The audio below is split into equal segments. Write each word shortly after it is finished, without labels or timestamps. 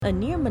A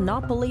near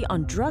monopoly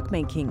on drug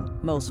making,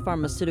 most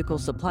pharmaceutical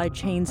supply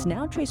chains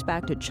now trace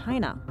back to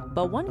China.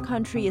 But one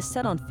country is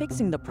set on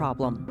fixing the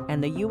problem,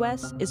 and the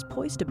U.S. is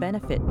poised to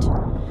benefit.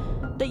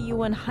 The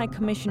UN High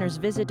Commissioner's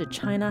visit to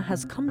China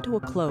has come to a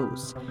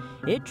close.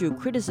 It drew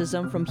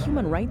criticism from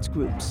human rights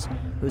groups,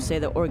 who say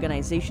the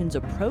organization's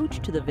approach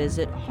to the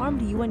visit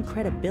harmed UN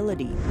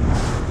credibility.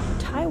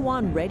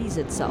 Taiwan readies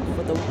itself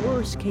for the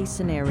worst-case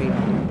scenario.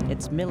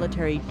 Its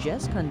military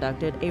just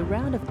conducted a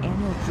round of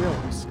annual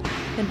drills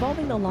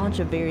involving the launch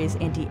of various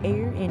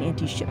anti-air and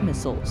anti-ship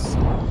missiles.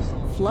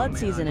 Flood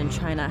season in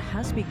China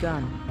has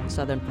begun.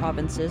 Southern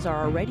provinces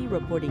are already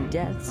reporting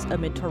deaths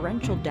amid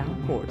torrential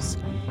downpours,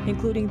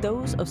 including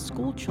those of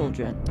school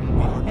children.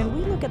 And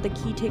we look at the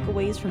key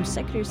takeaways from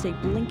Secretary of State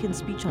Blinken's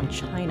speech on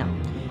China.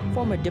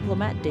 Former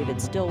diplomat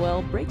David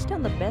Stilwell breaks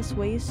down the best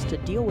ways to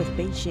deal with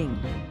Beijing.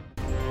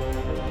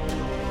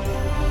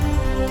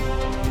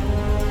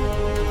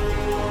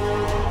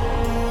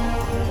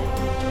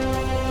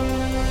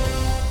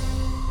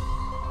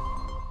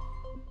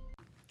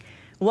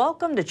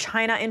 Welcome to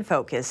China in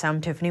Focus. I'm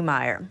Tiffany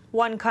Meyer.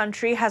 One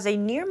country has a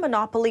near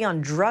monopoly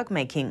on drug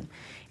making,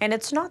 and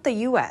it's not the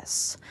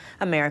U.S.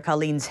 America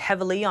leans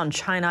heavily on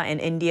China and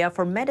India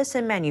for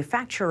medicine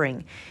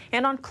manufacturing,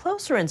 and on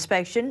closer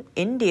inspection,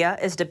 India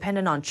is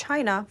dependent on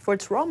China for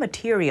its raw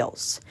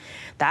materials.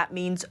 That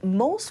means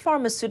most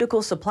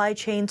pharmaceutical supply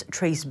chains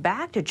trace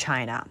back to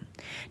China.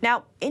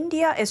 Now,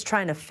 India is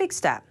trying to fix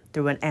that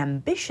through an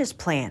ambitious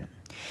plan.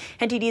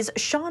 NTD's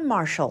Sean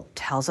Marshall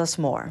tells us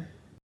more.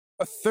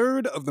 A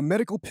third of the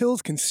medical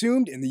pills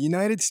consumed in the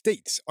United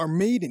States are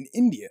made in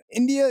India.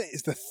 India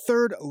is the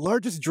third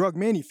largest drug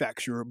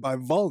manufacturer by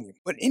volume,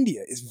 but India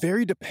is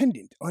very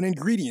dependent on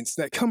ingredients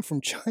that come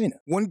from China.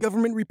 One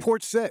government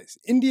report says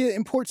India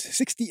imports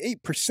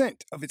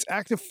 68% of its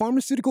active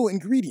pharmaceutical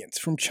ingredients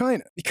from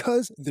China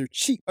because they're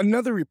cheap.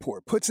 Another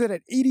report puts it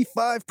at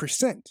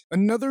 85%.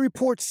 Another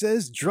report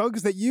says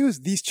drugs that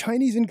use these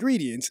Chinese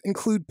ingredients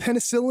include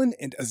penicillin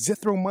and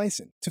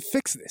azithromycin. To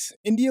fix this,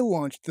 India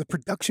launched the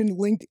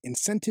production-linked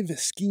incentive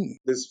scheme.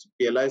 This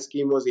PLI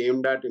scheme was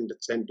aimed at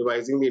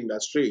incentivizing the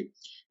industry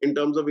in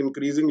terms of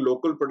increasing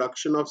local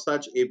production of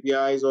such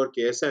APIs or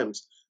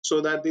KSMs so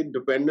that the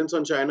dependence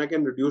on China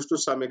can reduce to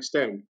some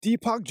extent.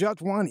 Deepak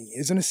Jatwani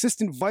is an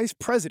assistant vice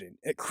president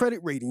at credit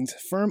ratings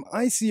firm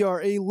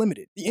ICRA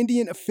Limited, the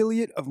Indian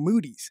affiliate of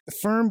Moody's. The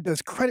firm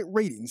does credit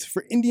ratings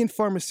for Indian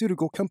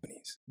pharmaceutical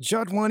companies.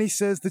 Jatwani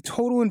says the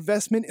total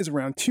investment is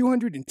around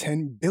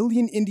 210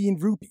 billion Indian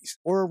rupees,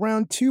 or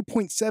around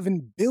 2.7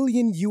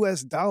 billion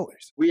US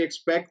dollars. We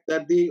expect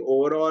that the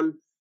overall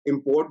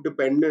import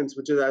dependence,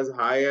 which is as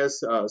high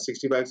as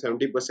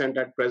 65-70%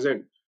 at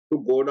present,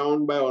 to go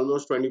down by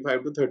almost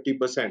 25 to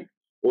 30%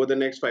 over the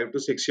next 5 to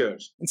 6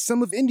 years. And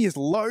some of India's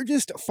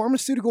largest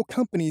pharmaceutical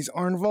companies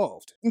are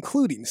involved,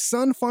 including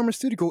Sun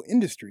Pharmaceutical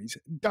Industries,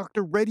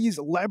 Dr. Reddy's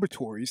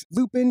Laboratories,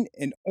 Lupin,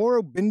 and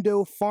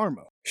Aurobindo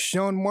Pharma.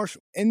 Sean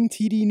Marshall,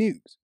 NTD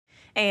News.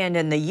 And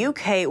in the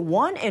UK,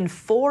 1 in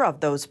 4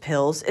 of those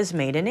pills is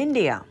made in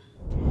India.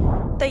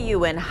 The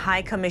UN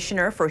High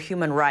Commissioner for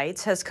Human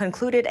Rights has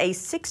concluded a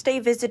 6-day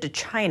visit to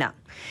China.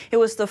 It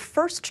was the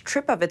first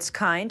trip of its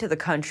kind to the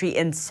country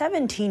in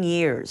 17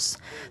 years.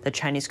 The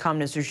Chinese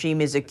Communist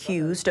regime is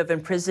accused of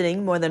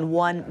imprisoning more than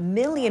 1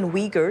 million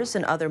Uyghurs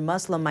and other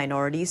Muslim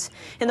minorities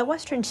in the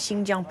western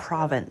Xinjiang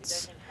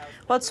province.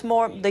 What's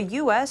more, the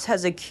U.S.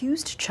 has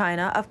accused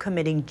China of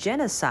committing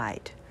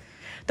genocide.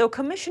 Though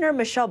Commissioner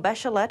Michelle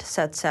Bachelet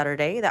said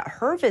Saturday that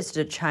her visit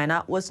to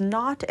China was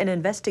not an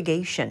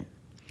investigation.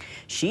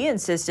 She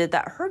insisted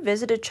that her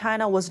visit to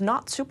China was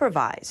not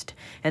supervised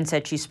and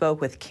said she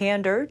spoke with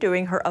candor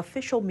during her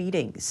official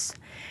meetings.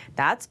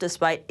 That's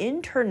despite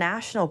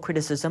international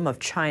criticism of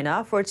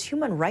China for its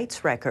human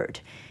rights record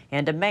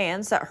and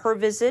demands that her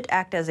visit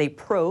act as a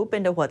probe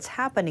into what's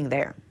happening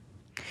there.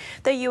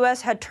 The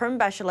U.S. had termed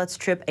Bachelet's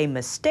trip a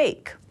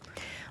mistake.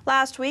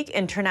 Last week,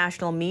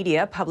 international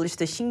media published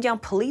the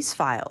Xinjiang Police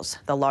Files,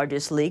 the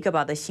largest leak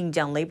about the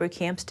Xinjiang labor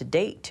camps to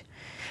date.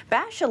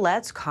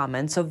 Bachelet's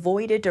comments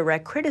avoided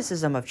direct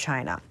criticism of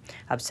China,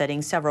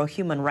 upsetting several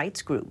human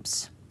rights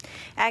groups.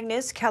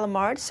 Agnes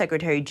Callamard,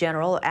 Secretary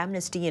General of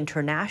Amnesty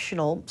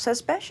International,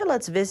 says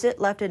Bachelet's visit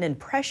left an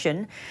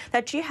impression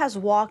that she has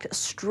walked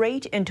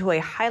straight into a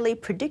highly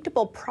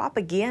predictable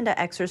propaganda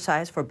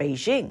exercise for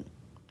Beijing.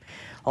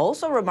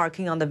 Also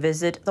remarking on the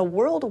visit, the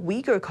World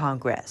Uyghur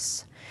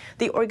Congress.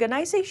 The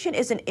organization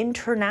is an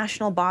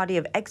international body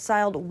of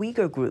exiled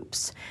Uyghur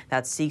groups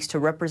that seeks to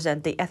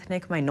represent the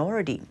ethnic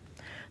minority.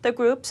 The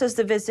group says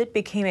the visit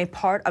became a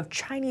part of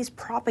Chinese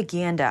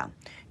propaganda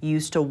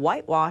used to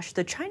whitewash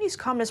the Chinese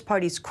Communist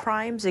Party's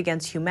crimes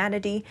against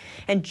humanity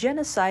and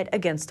genocide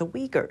against the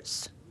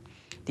Uyghurs.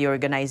 The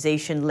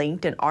organization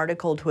linked an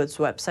article to its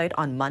website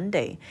on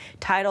Monday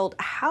titled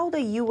 "How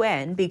the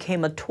UN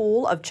Became a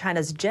Tool of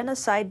China's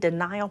Genocide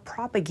Denial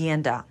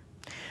Propaganda."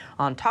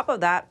 On top of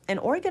that, an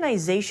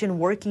organization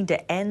working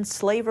to end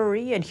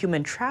slavery and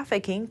human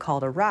trafficking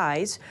called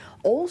Arise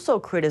also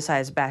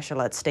criticized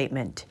Bachelet's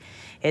statement.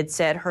 It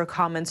said her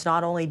comments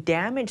not only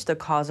damaged the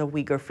cause of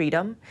Uyghur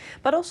freedom,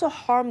 but also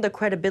harmed the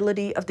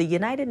credibility of the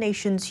United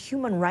Nations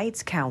Human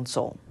Rights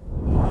Council.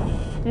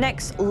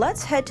 Next,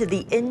 let's head to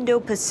the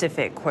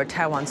Indo-Pacific, where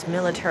Taiwan's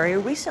military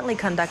recently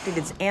conducted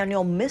its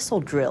annual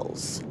missile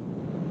drills.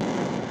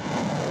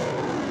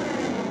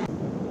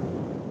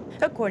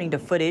 According to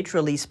footage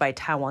released by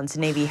Taiwan's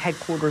Navy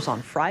headquarters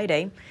on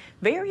Friday,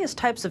 various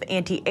types of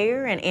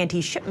anti-air and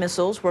anti-ship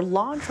missiles were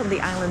launched from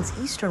the island's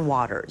eastern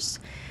waters.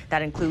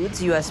 That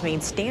includes U.S.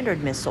 main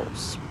standard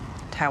missiles.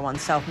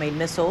 Taiwan's self-made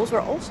missiles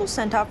were also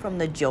sent out from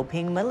the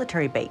Jiuping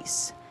military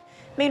base.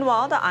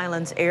 Meanwhile, the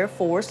island's Air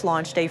Force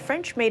launched a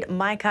French-made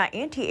Mica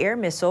anti-air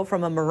missile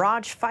from a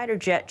Mirage fighter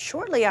jet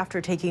shortly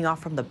after taking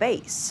off from the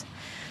base.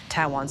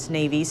 Taiwan's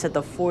Navy said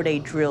the 4-day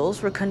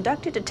drills were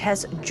conducted to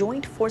test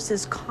joint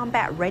forces'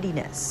 combat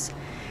readiness,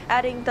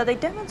 adding that they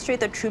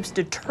demonstrate the troops'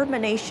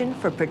 determination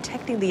for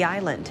protecting the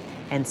island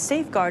and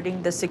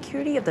safeguarding the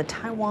security of the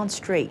Taiwan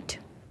Strait.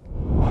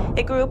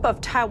 A group of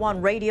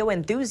Taiwan radio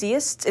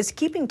enthusiasts is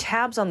keeping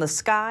tabs on the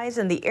skies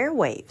and the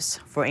airwaves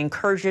for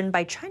incursion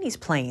by Chinese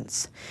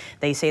planes.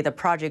 They say the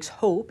project's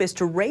hope is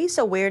to raise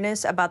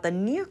awareness about the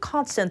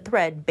near-constant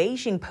threat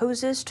Beijing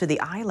poses to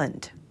the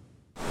island.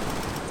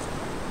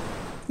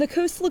 The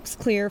coast looks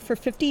clear for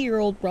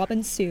 50-year-old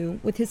Robin Su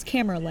with his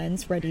camera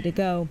lens ready to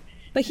go.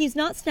 But he's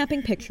not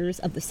snapping pictures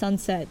of the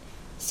sunset.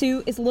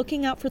 Su is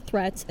looking out for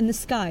threats in the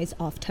skies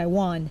off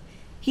Taiwan.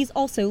 He's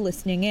also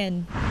listening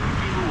in.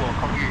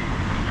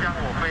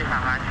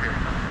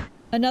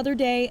 Another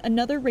day,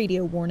 another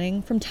radio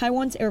warning from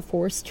Taiwan's Air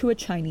Force to a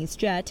Chinese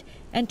jet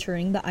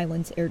entering the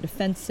island's air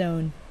defense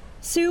zone.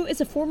 Su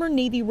is a former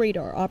Navy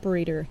radar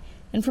operator,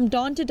 and from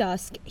dawn to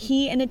dusk,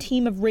 he and a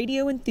team of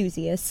radio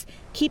enthusiasts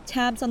keep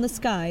tabs on the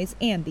skies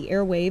and the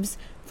airwaves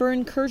for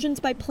incursions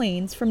by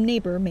planes from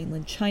neighbor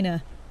mainland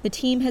China. The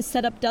team has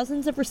set up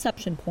dozens of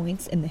reception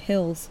points in the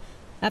hills.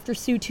 After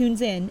Su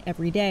tunes in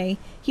every day,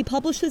 he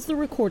publishes the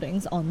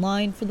recordings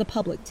online for the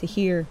public to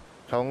hear.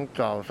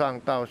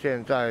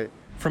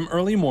 From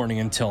early morning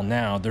until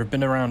now, there have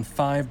been around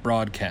 5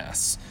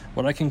 broadcasts.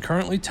 What I can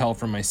currently tell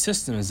from my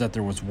system is that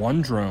there was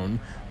 1 drone,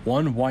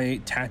 1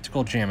 Y-8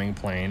 tactical jamming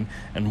plane,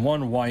 and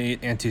 1 Y-8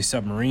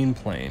 anti-submarine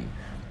plane.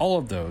 All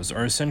of those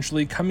are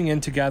essentially coming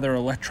in to gather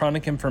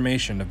electronic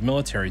information of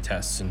military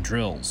tests and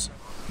drills.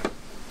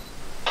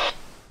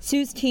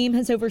 Su's team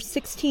has over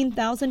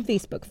 16,000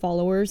 Facebook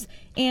followers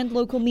and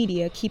local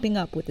media keeping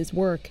up with his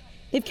work.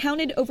 They've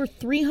counted over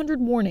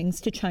 300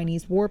 warnings to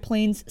Chinese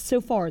warplanes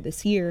so far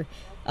this year,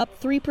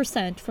 up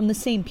 3% from the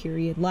same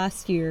period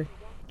last year.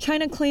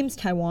 China claims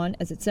Taiwan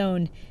as its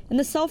own, and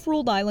the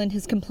self-ruled island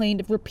has complained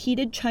of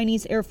repeated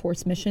Chinese Air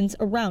Force missions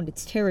around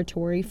its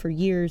territory for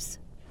years.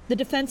 The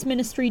Defense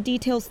Ministry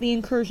details the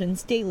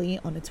incursions daily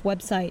on its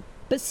website,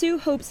 but Su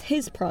hopes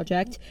his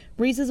project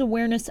raises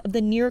awareness of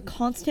the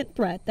near-constant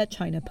threat that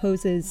China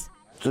poses.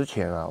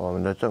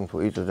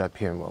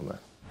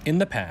 In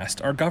the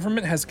past, our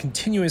government has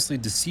continuously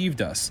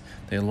deceived us.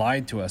 They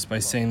lied to us by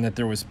saying that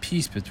there was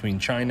peace between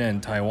China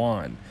and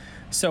Taiwan.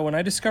 So when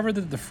I discovered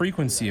that the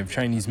frequency of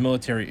Chinese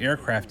military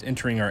aircraft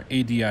entering our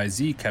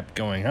ADIZ kept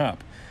going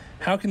up,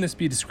 how can this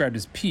be described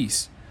as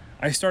peace?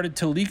 I started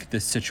to leak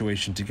this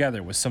situation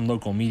together with some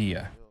local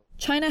media.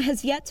 China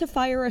has yet to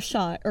fire a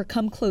shot or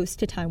come close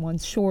to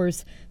Taiwan's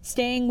shores,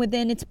 staying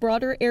within its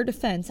broader air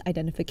defense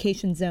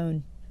identification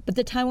zone. But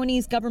the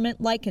Taiwanese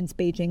government likens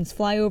Beijing's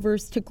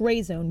flyovers to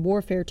gray zone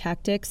warfare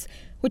tactics,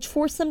 which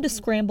force them to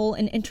scramble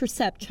and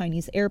intercept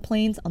Chinese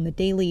airplanes on the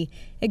daily,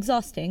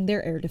 exhausting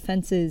their air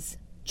defenses.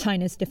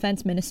 China's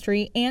Defense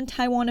Ministry and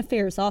Taiwan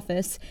Affairs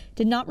Office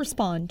did not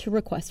respond to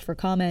requests for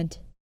comment.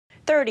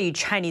 30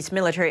 Chinese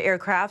military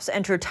aircrafts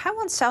entered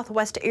Taiwan's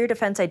Southwest Air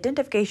Defense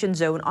Identification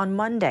Zone on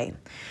Monday.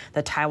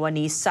 The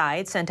Taiwanese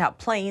side sent out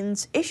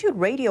planes, issued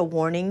radio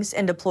warnings,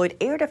 and deployed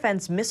air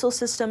defense missile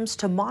systems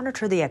to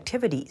monitor the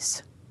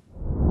activities.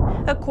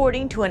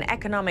 According to an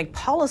economic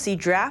policy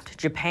draft,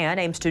 Japan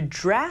aims to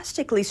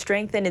drastically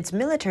strengthen its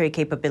military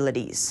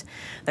capabilities.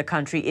 The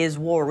country is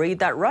worried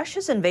that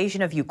Russia's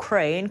invasion of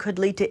Ukraine could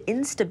lead to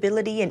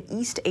instability in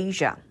East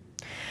Asia.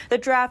 The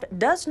draft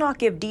does not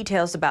give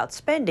details about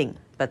spending,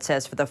 but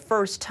says for the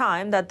first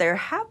time that there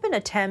have been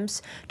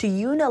attempts to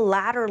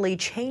unilaterally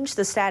change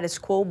the status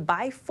quo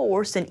by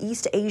force in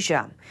East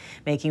Asia,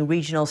 making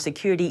regional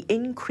security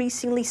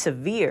increasingly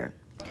severe.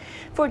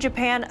 For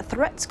Japan,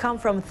 threats come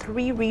from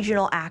 3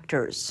 regional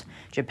actors.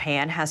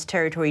 Japan has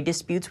territory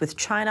disputes with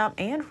China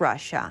and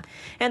Russia,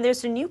 and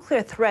there's a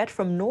nuclear threat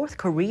from North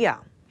Korea.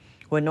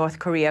 When North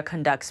Korea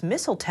conducts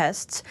missile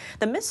tests,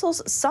 the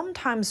missiles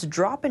sometimes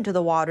drop into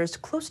the waters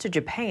close to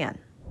Japan.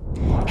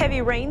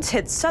 Heavy rains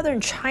hit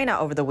southern China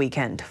over the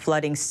weekend,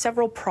 flooding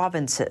several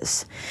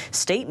provinces.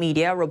 State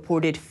media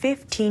reported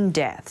 15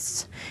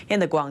 deaths. In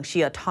the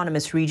Guangxi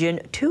Autonomous Region,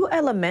 2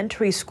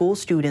 elementary school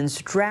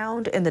students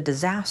drowned in the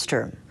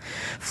disaster.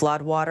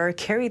 Floodwater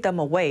carried them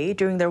away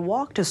during their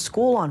walk to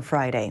school on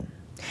Friday.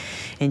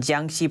 In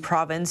Jiangxi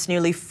province,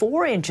 nearly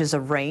 4 inches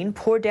of rain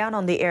poured down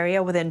on the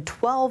area within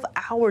 12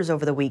 hours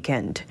over the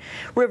weekend.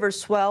 Rivers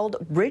swelled,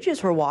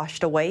 bridges were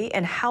washed away,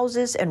 and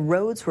houses and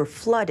roads were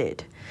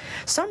flooded.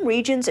 Some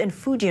regions in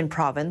Fujian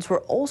province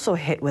were also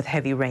hit with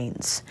heavy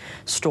rains.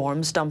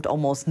 Storms dumped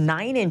almost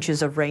 9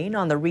 inches of rain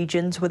on the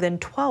regions within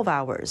 12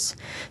 hours,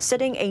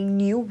 setting a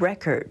new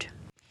record.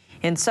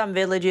 In some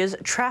villages,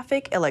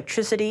 traffic,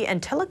 electricity,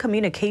 and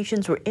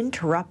telecommunications were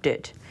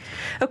interrupted.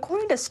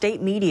 According to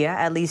state media,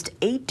 at least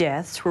 8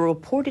 deaths were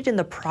reported in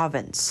the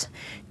province.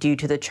 Due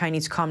to the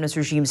Chinese Communist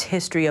regime's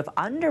history of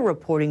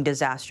underreporting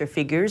disaster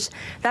figures,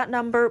 that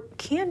number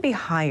can be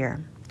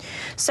higher.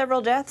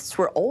 Several deaths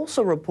were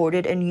also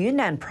reported in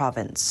Yunnan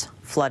province.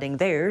 Flooding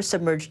there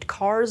submerged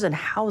cars and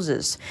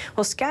houses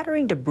while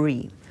scattering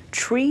debris.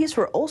 Trees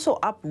were also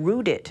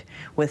uprooted,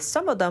 with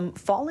some of them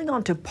falling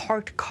onto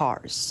parked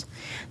cars.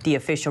 The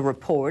official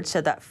report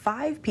said that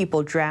 5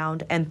 people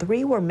drowned and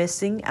 3 were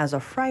missing as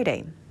of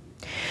Friday.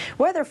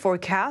 Weather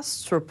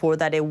forecasts report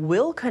that it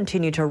will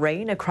continue to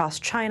rain across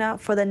China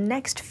for the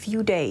next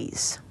few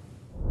days.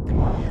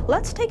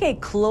 Let's take a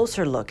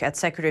closer look at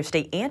Secretary of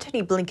State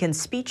Antony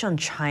Blinken's speech on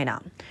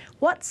China.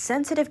 What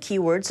sensitive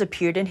keywords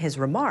appeared in his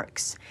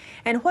remarks?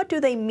 And what do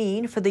they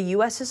mean for the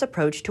U.S.'s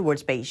approach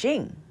towards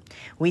Beijing?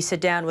 We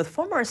sit down with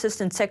former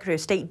Assistant Secretary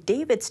of State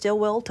David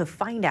Stilwell to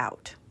find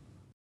out.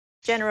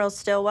 General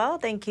Stilwell,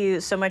 thank you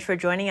so much for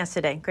joining us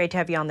today. Great to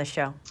have you on the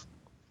show.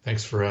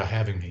 Thanks for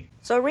having me.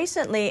 So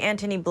recently,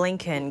 Antony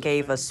Blinken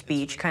gave a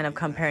speech kind of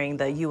comparing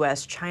the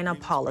U.S.-China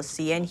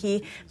policy, and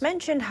he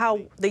mentioned how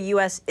the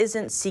U.S.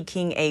 isn't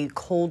seeking a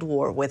Cold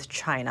War with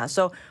China.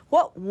 So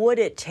what would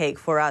it take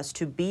for us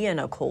to be in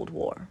a Cold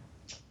War?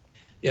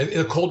 Yeah,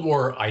 the Cold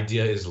War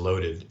idea is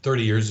loaded.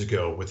 30 years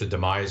ago, with the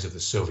demise of the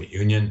Soviet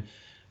Union,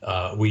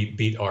 we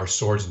beat our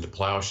swords into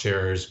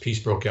plowshares. Peace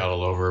broke out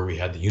all over. We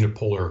had the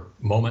unipolar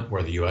moment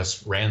where the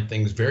U.S. ran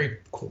things very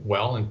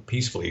well and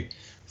peacefully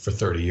for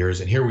 30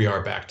 years. And here we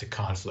are back to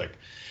conflict.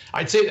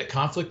 I'd say that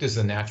conflict is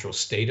the natural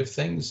state of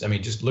things. I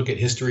mean, just look at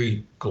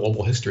history,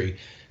 global history.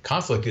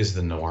 Conflict is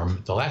the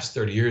norm. The last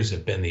 30 years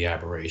have been the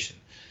aberration.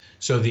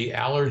 So the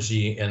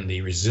allergy and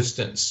the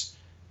resistance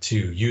to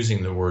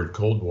using the word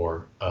Cold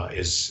War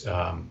is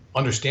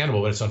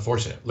understandable, but it's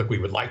unfortunate. Look, we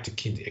would like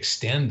to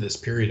extend this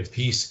period of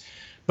peace,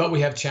 but we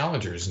have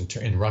challengers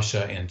in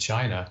Russia and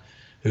China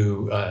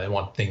who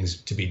want things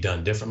to be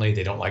done differently.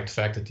 They don't like the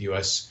fact that the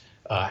U.S.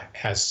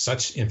 Has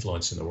such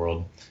influence in the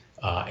world.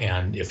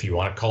 And if you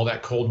want to call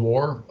that Cold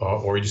War,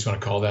 or you just want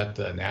to call that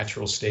the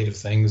natural state of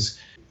things,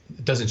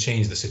 it doesn't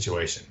change the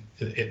situation.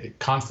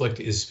 Conflict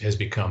has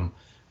become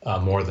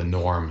more the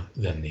norm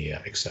than the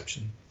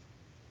exception.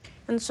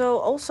 And so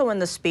also in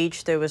the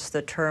speech, there was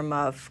the term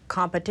of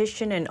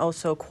competition and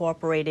also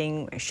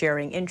cooperating,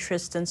 sharing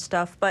interests and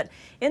stuff. But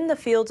in the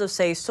fields of,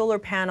 say, solar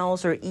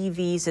panels or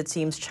EVs, it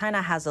seems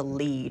China has a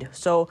lead.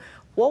 So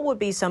what would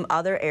be some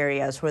other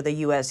areas where the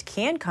U.S.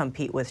 can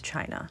compete with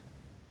China?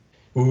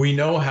 We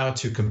know how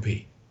to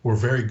compete. We're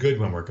very good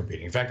when we're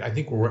competing. In fact, I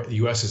think the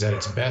U.S. is at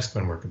its best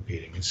when we're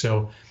competing. And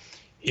so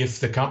if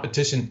the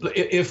competition,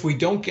 if we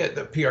don't get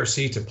the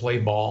PRC to play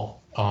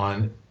ball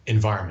on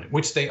environment,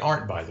 which they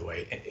aren't, by the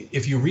way,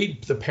 if you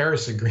read the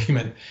Paris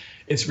Agreement,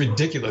 it's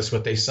ridiculous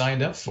what they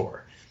signed up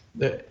for.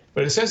 But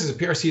it says that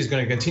the PRC is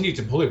going to continue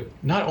to pollute,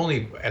 not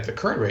only at the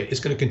current rate, it's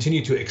going to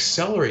continue to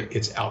accelerate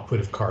its output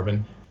of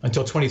carbon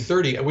until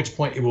 2030, at which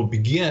point it will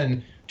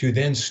begin to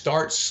then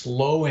start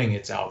slowing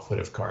its output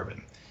of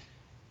carbon.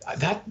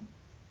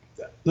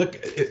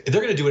 Look,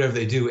 they're going to do whatever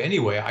they do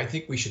anyway. I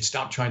think we should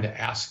stop trying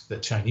to ask the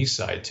Chinese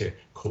side to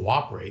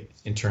cooperate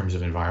in terms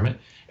of environment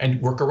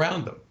and work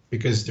around them,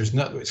 because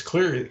it's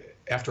clear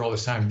after all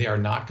this time, they are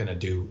not going to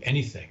do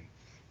anything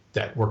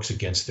that works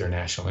against their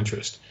national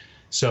interest.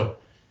 So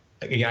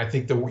again, I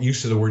think the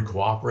use of the word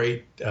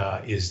cooperate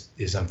is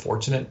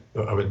unfortunate.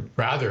 I would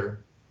rather,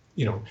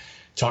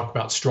 talk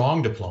about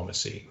strong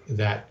diplomacy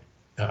that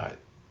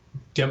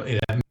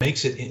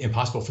makes it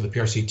impossible for the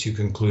PRC to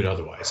conclude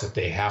otherwise, that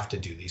they have to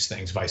do these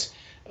things by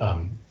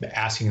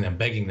asking them,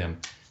 begging them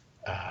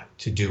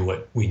to do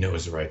what we know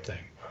is the right thing.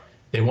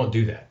 They won't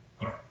do that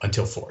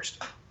until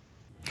forced.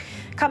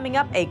 Coming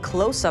up, a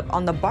close-up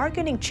on the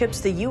bargaining chips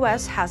the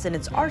U.S. has in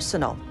its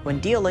arsenal when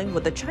dealing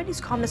with the Chinese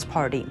Communist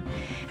Party.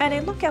 And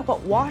a look at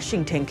what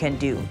Washington can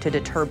do to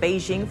deter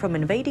Beijing from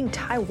invading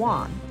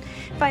Taiwan.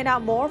 Find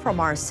out more from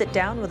our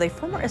sit-down with a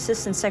former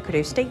Assistant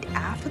Secretary of State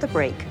after the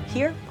break,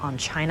 here on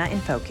China in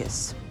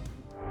Focus.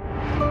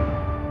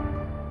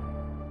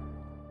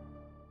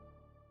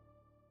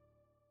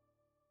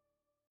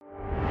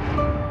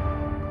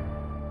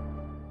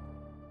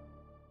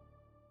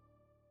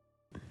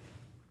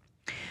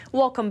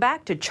 Welcome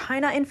back to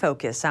China in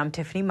Focus. I'm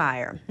Tiffany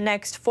Meyer.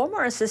 Next,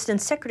 former Assistant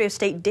Secretary of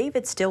State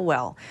David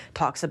Stilwell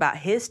talks about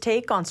his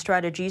take on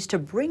strategies to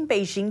bring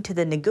Beijing to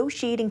the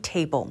negotiating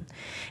table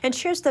and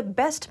shares the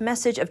best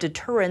message of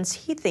deterrence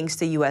he thinks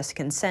the U.S.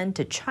 can send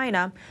to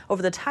China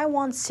over the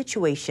Taiwan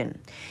situation.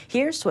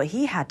 Here's what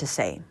he had to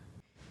say.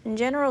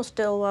 General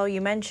Stilwell,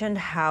 you mentioned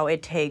how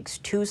it takes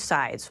two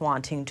sides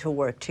wanting to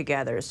work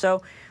together.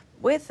 So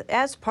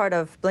As part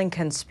of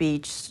Blinken's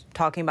speech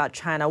talking about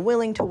China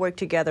willing to work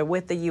together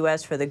with the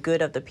U.S. for the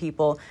good of the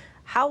people,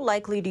 how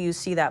likely do you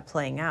see that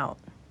playing out?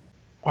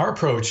 Our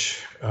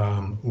approach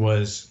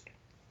was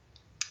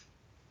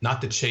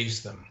not to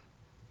chase them,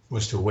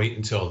 was to wait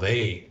until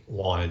they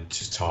wanted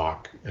to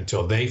talk,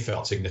 until they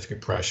felt significant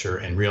pressure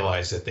and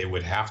realized that they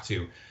would have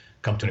to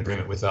come to an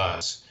agreement with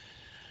us,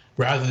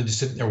 rather than just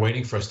sitting there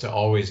waiting for us to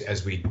always,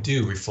 as we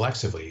do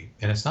reflexively.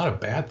 And it's not a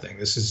bad thing.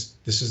 This is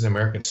the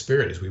American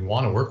spirit, is we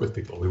want to work with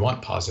people. We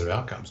want positive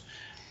outcomes.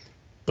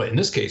 But in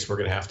this case, we're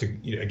going to have to,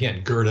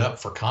 again, gird up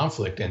for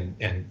conflict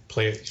and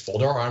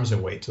fold our arms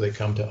and wait till they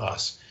come to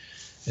us.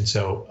 And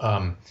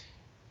so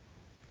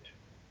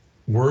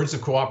words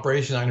of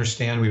cooperation, I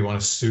understand we want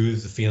to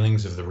soothe the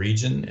feelings of the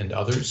region and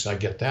others. I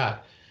get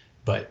that.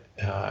 But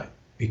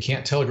you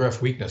can't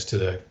telegraph weakness to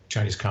the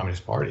Chinese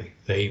Communist Party.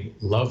 They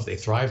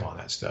thrive on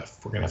that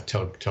stuff. We're going to have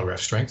to telegraph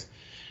strength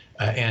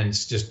and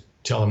just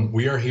tell them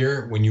we are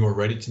here when you are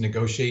ready to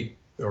negotiate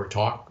or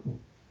talk.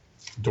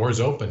 Doors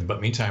open.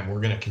 But meantime,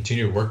 we're going to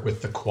continue to work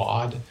with the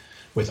Quad,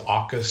 with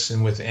AUKUS,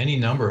 and with any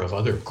number of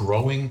other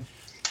growing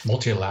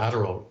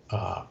multilateral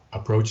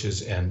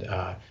approaches and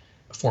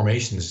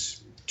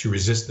formations to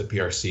resist the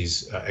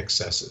PRC's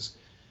excesses.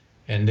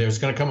 And there's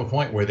going to come a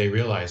point where they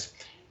realize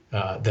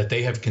that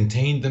they have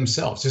contained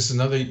themselves. This is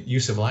another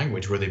use of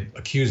language where they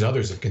accuse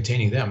others of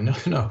containing them.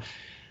 No.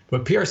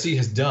 What PRC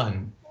has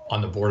done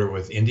on the border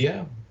with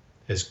India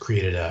has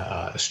created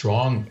a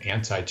strong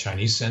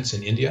anti-Chinese sense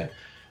in India,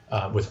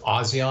 with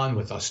ASEAN,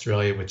 with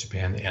Australia, with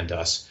Japan, and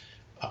us.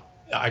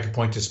 I could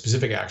point to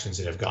specific actions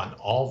that have gotten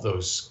all of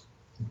those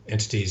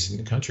entities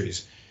and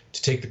countries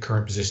to take the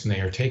current position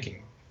they are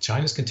taking.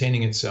 China's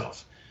containing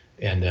itself.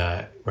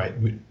 And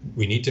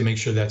we need to make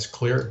sure that's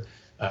clear.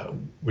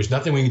 There's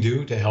nothing we can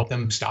do to help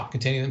them stop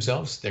containing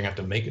themselves. They're going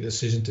to have to make a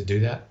decision to do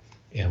that.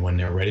 And when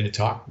they're ready to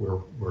talk,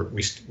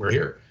 we're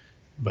here.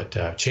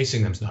 But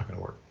chasing them is not going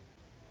to work.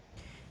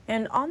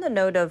 And on the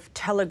note of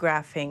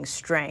telegraphing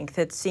strength,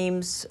 it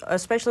seems,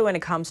 especially when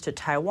it comes to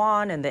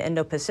Taiwan and the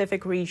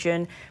Indo-Pacific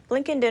region,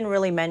 Blinken didn't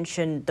really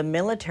mention the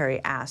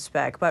military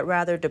aspect, but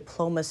rather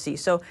diplomacy.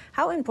 So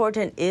how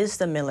important is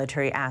the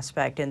military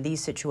aspect in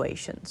these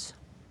situations?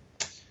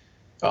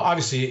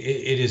 Obviously,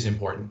 it is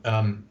important.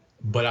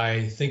 But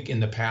I think in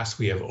the past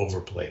we have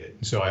overplayed it.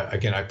 So I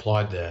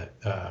applaud the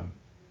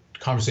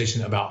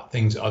conversation about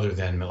things other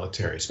than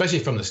military, especially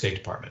from the State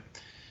Department.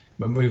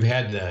 But we've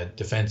had the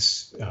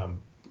defense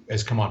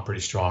has come on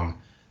pretty strong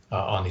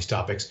on these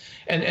topics.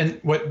 And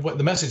what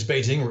the message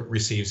Beijing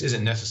receives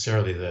isn't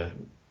necessarily the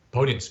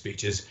podium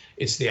speeches,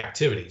 it's the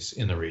activities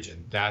in the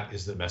region. That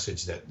is the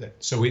message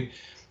so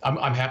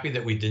I'm happy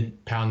that we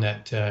didn't bang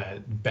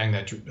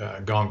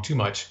that gong too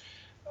much.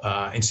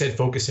 Instead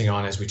focusing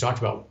on, as we talked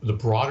about, the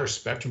broader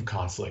spectrum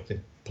conflict,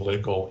 and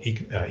political,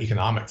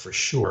 economic for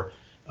sure,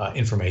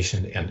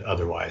 information and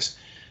otherwise.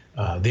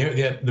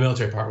 The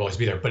military part will always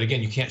be there. But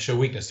again, you can't show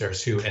weakness there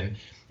too. And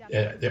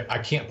I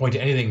can't point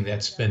to anything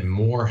that's been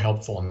more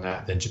helpful in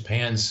that than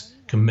Japan's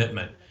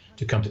commitment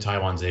to come to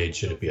Taiwan's aid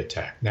should it be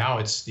attacked. Now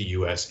it's the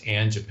U.S.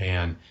 and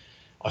Japan.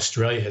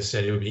 Australia has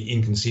said it would be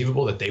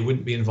inconceivable that they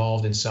wouldn't be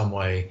involved in some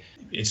way.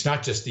 It's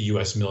not just the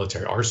U.S.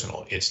 military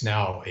arsenal. It's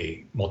now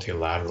a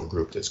multilateral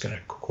group that's going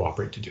to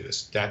cooperate to do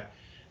this.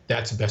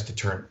 That's the best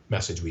deterrent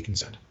message we can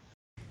send.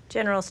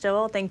 General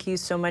Stilwell, thank you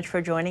so much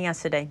for joining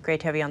us today.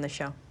 Great to have you on the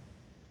show.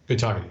 Good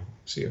talking to you.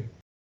 See you.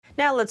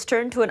 Now let's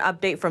turn to an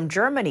update from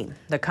Germany.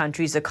 The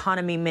country's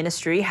economy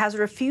ministry has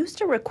refused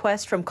a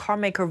request from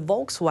carmaker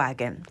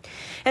Volkswagen.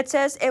 It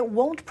says it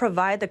won't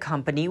provide the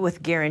company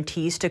with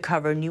guarantees to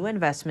cover new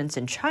investments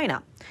in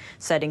China,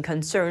 citing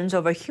concerns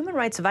over human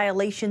rights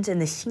violations in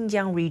the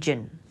Xinjiang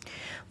region.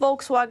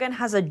 Volkswagen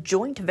has a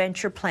joint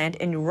venture plant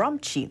in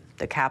Urumqi,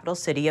 the capital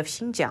city of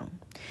Xinjiang.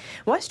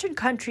 Western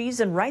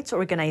countries and rights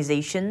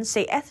organizations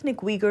say ethnic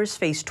Uyghurs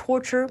face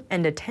torture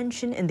and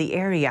detention in the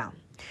area.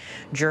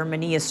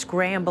 Germany is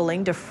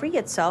scrambling to free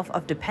itself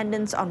of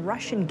dependence on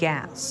Russian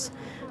gas.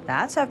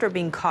 That's after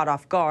being caught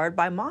off guard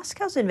by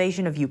Moscow's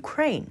invasion of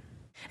Ukraine.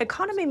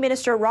 Economy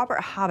Minister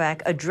Robert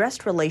Habeck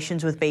addressed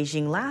relations with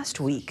Beijing last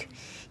week.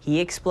 He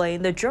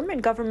explained the German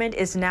government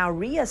is now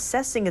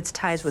reassessing its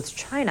ties with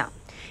China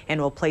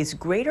and will place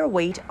greater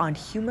weight on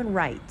human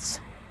rights.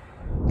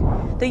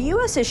 The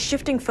U.S. is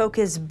shifting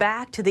focus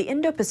back to the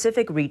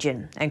Indo-Pacific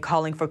region and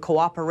calling for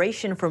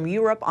cooperation from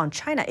Europe on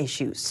China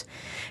issues.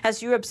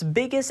 As Europe's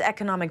biggest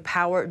economic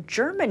power,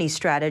 Germany's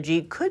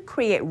strategy could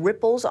create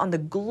ripples on the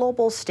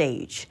global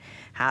stage.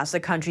 Has the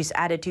country's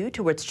attitude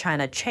towards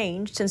China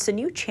changed since the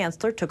new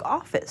chancellor took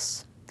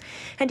office?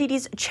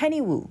 NTD's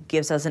Chenny Wu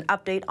gives us an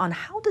update on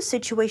how the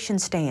situation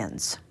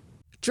stands.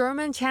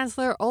 German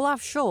Chancellor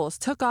Olaf Scholz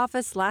took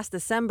office last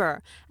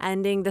December,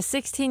 ending the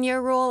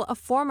 16-year rule of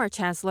former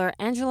Chancellor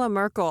Angela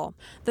Merkel.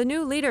 The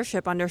new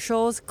leadership under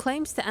Scholz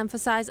claims to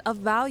emphasize a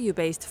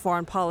value-based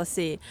foreign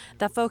policy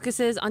that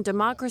focuses on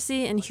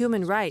democracy and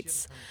human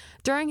rights.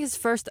 During his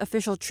first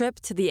official trip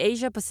to the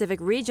Asia-Pacific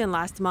region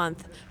last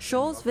month,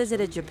 Scholz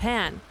visited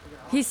Japan.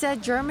 He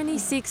said Germany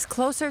seeks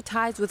closer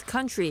ties with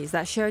countries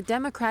that share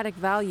democratic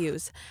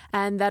values,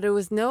 and that it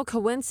was no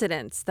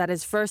coincidence that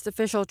his first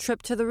official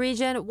trip to the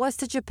region was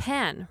to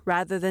Japan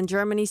rather than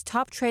Germany's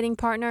top trading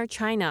partner,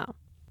 China.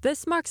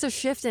 This marks a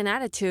shift in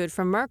attitude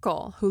from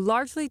Merkel, who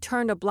largely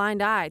turned a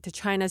blind eye to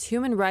China's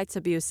human rights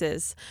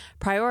abuses,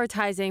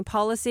 prioritizing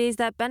policies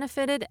that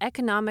benefited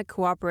economic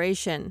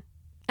cooperation.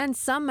 And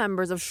some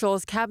members of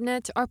Scholz's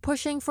cabinet are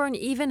pushing for an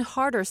even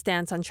harder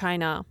stance on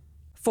China.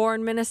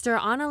 Foreign Minister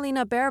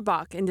Annalena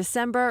Baerbock in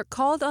December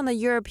called on the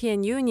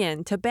European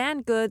Union to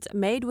ban goods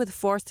made with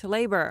forced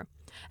labor.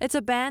 It's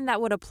a ban that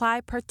would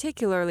apply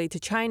particularly to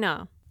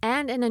China.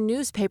 And in a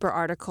newspaper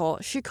article,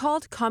 she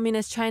called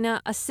Communist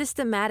China a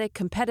systematic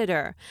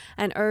competitor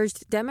and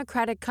urged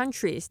democratic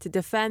countries to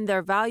defend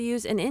their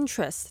values and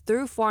interests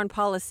through foreign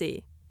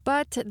policy.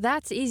 But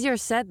that's easier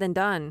said than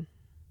done.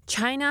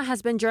 China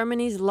has been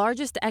Germany's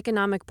largest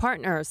economic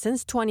partner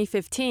since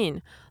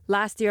 2015.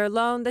 Last year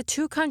alone, the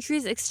two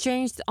countries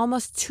exchanged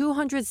almost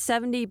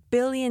 $270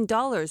 billion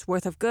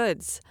worth of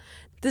goods.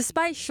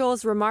 Despite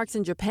Scholz's remarks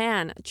in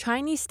Japan,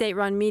 Chinese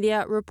state-run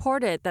media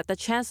reported that the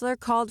chancellor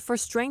called for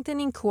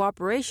strengthening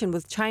cooperation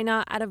with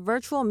China at a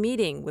virtual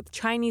meeting with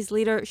Chinese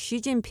leader Xi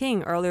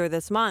Jinping earlier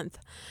this month.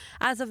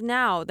 As of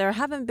now, there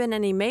haven't been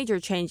any major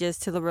changes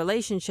to the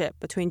relationship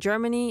between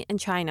Germany and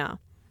China.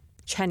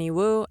 Chenny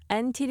Wu,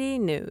 NTD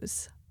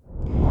News.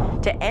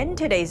 To end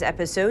today's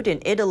episode,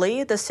 in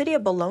Italy, the city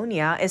of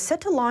Bologna is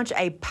set to launch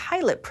a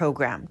pilot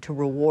program to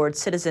reward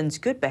citizens'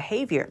 good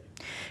behavior.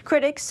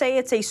 Critics say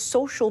it's a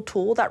social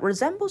tool that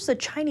resembles the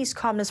Chinese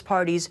Communist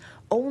Party's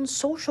own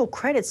social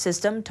credit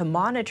system to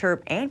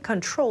monitor and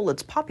control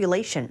its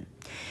population.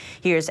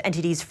 Here's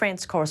NTD's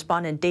France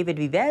correspondent David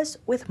Vives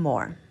with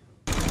more.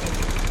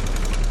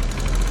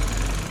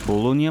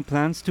 Bologna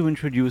plans to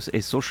introduce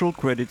a social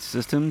credit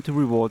system to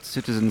reward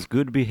citizens'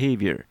 good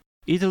behavior.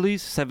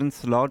 Italy's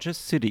seventh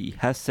largest city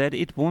has said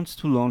it wants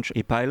to launch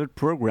a pilot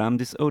program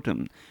this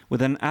autumn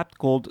with an app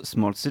called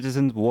Smart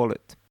Citizen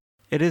Wallet.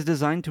 It is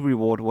designed to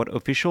reward what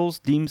officials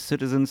deem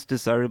citizens'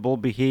 desirable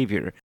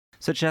behavior,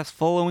 such as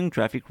following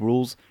traffic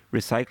rules,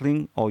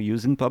 recycling, or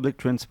using public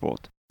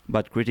transport.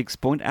 But critics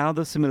point out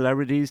the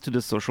similarities to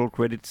the social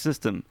credit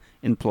system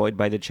employed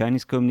by the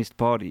Chinese Communist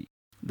Party.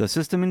 The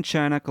system in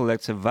China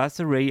collects a vast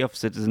array of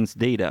citizens'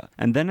 data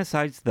and then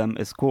assigns them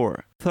a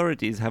score.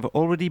 Authorities have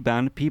already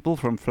banned people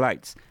from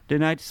flights,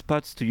 denied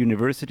spots to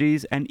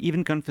universities, and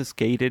even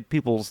confiscated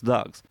people's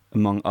dogs,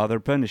 among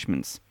other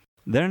punishments.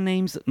 Their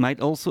names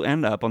might also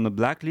end up on the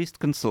blacklist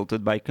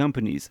consulted by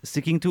companies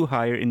seeking to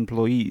hire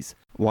employees.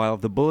 While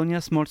the Bologna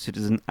Smart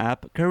Citizen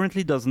app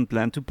currently doesn't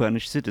plan to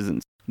punish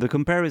citizens, the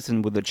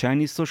comparison with the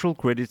Chinese social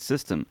credit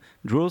system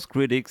draws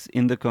critics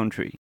in the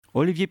country.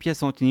 Olivier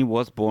Piacentini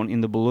was born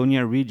in the Bologna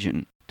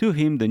region. To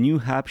him, the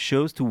new app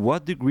shows to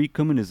what degree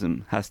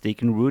communism has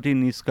taken root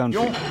in his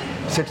country.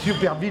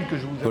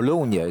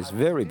 Bologna is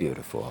very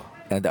beautiful,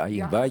 and I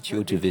invite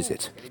you to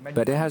visit.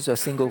 But it has a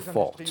single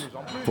fault.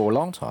 For a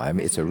long time,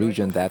 it's a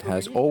region that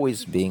has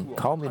always been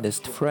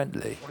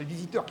communist-friendly.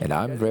 And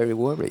I'm very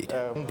worried,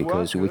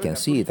 because we can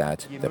see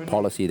that the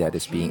policy that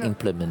is being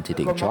implemented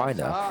in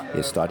China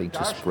is starting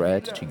to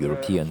spread to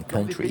European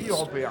countries.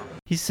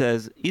 He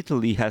says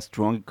Italy has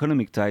strong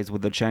economic ties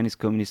with the Chinese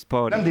Communist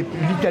Party.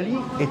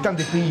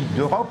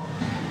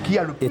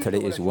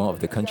 Italy is one of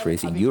the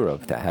countries in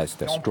Europe that has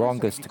the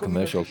strongest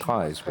commercial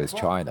ties with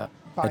China.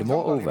 And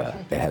moreover,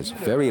 it has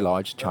very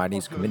large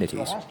Chinese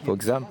communities. For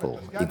example,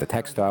 in the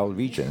textile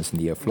regions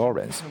near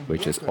Florence,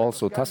 which is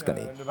also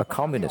Tuscany, a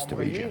communist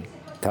region.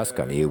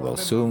 Tuscany will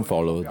soon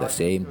follow the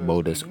same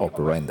modus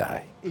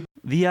operandi.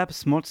 The app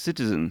Smart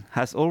Citizen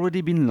has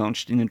already been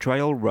launched in a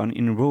trial run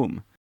in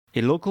Rome.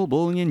 A local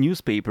Bologna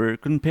newspaper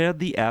compared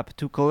the app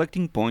to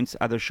collecting points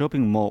at a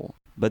shopping mall,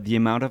 but the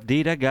amount of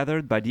data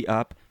gathered by the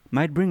app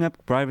might bring up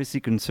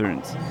privacy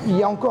concerns.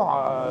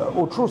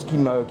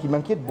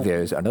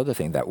 There's another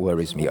thing that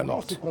worries me a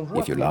lot,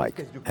 if you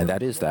like, and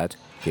that is that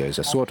there's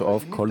a sort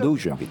of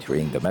collusion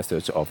between the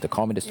methods of the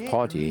Communist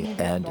Party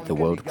and the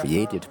world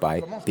created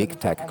by big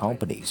tech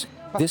companies.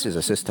 This is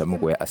a system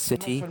where a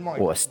city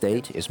or a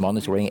state is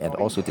monitoring and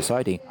also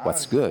deciding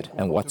what's good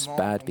and what's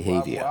bad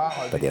behavior.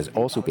 But there's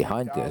also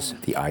behind this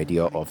the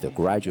idea of the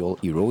gradual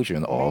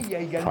erosion of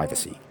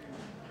privacy.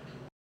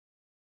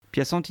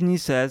 Piacentini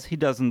says he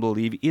doesn't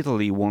believe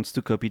Italy wants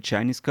to copy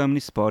Chinese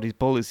Communist Party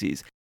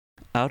policies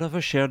out of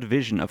a shared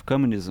vision of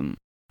communism.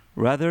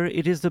 Rather,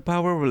 it is the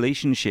power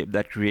relationship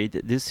that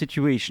created this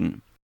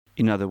situation.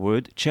 In other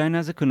words,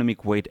 China's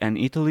economic weight and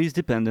Italy's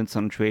dependence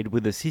on trade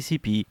with the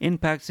CCP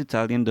impacts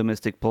Italian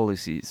domestic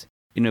policies.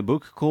 In a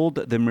book called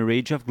The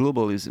Mirage of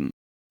Globalism,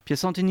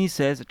 Piacentini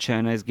says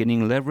China is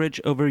gaining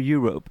leverage over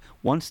Europe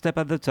one step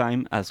at a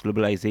time as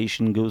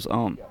globalization goes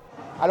on.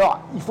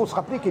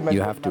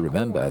 You have to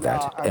remember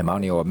that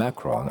Emmanuel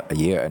Macron, a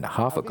year and a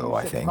half ago,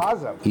 I think,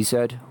 he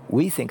said,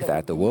 "We think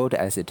that the world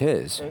as it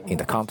is, in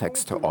the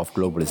context of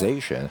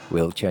globalization,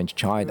 will change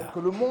China."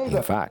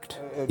 In fact,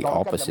 the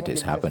opposite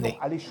is happening.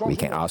 We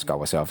can ask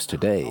ourselves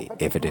today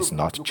if it is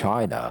not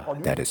China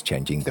that is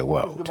changing the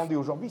world.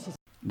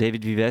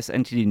 David Vives,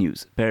 NTD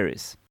News,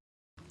 Paris.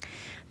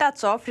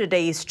 That's all for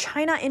today's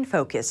China in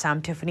Focus.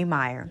 I'm Tiffany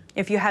Meyer.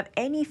 If you have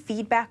any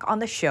feedback on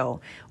the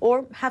show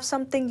or have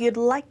something you'd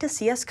like to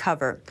see us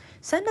cover,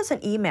 send us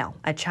an email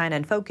at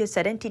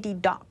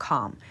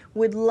chinainfocus@ntd.com.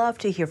 We'd love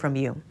to hear from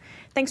you.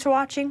 Thanks for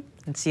watching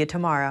and see you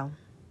tomorrow.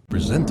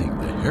 Presenting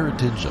the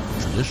heritage of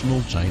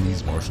traditional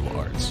Chinese martial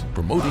arts,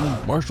 promoting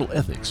martial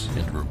ethics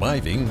and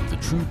reviving the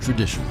true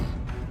tradition.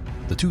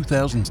 The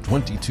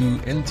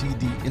 2022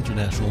 NTD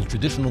International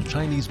Traditional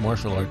Chinese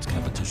Martial Arts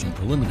Competition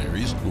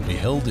preliminaries will be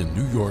held in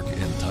New York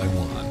and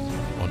Taiwan.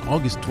 On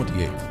August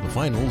 28th, the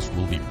finals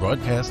will be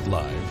broadcast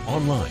live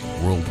online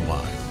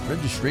worldwide.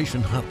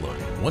 Registration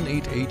hotline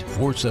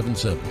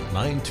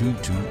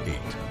 188-477-9228.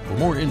 For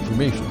more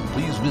information,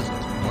 please visit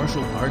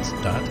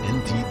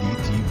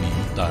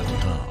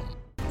martialarts.ntdtv.com.